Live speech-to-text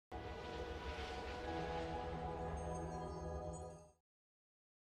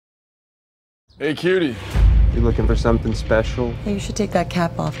Hey, cutie. You looking for something special? Hey, you should take that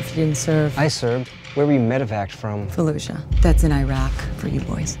cap off if you didn't serve. I served. Where were you medevaced from? Fallujah. That's in Iraq for you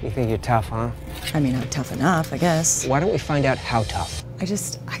boys. You think you're tough, huh? I mean, I'm tough enough, I guess. Why don't we find out how tough? I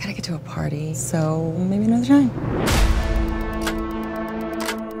gotta get to a party, so maybe another time.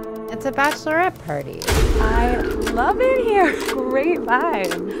 It's a bachelorette party. I love it here. Great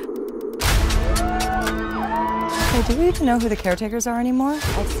vibe. Hey, do we even know who the caretakers are anymore?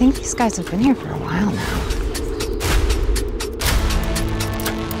 I think these guys have been here for a while now.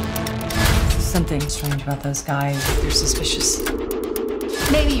 Something strange about those guys. They're suspicious.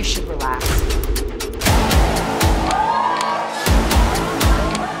 Maybe you should relax.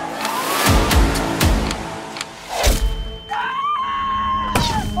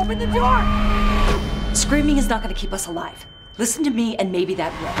 Open the door! Screaming is not going to keep us alive. Listen to me and maybe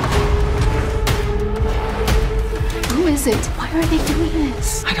that will. Who is it? Why are they doing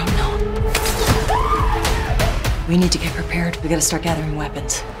this? I don't know. We need to get prepared. We gotta start gathering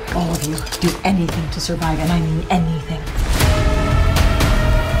weapons. All of you, do anything to survive, and I mean anything.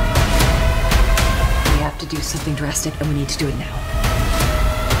 We have to do something drastic, and we need to do it now.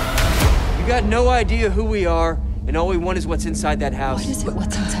 You got no idea who we are, and all we want is what's inside that house. What is it?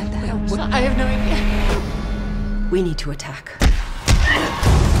 What's inside that house? I have no idea. We need to attack.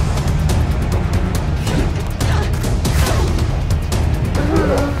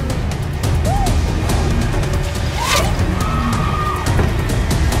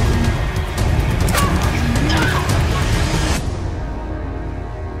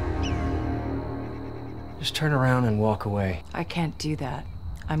 Just turn around and walk away. I can't do that.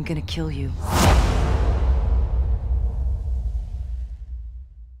 I'm gonna kill you.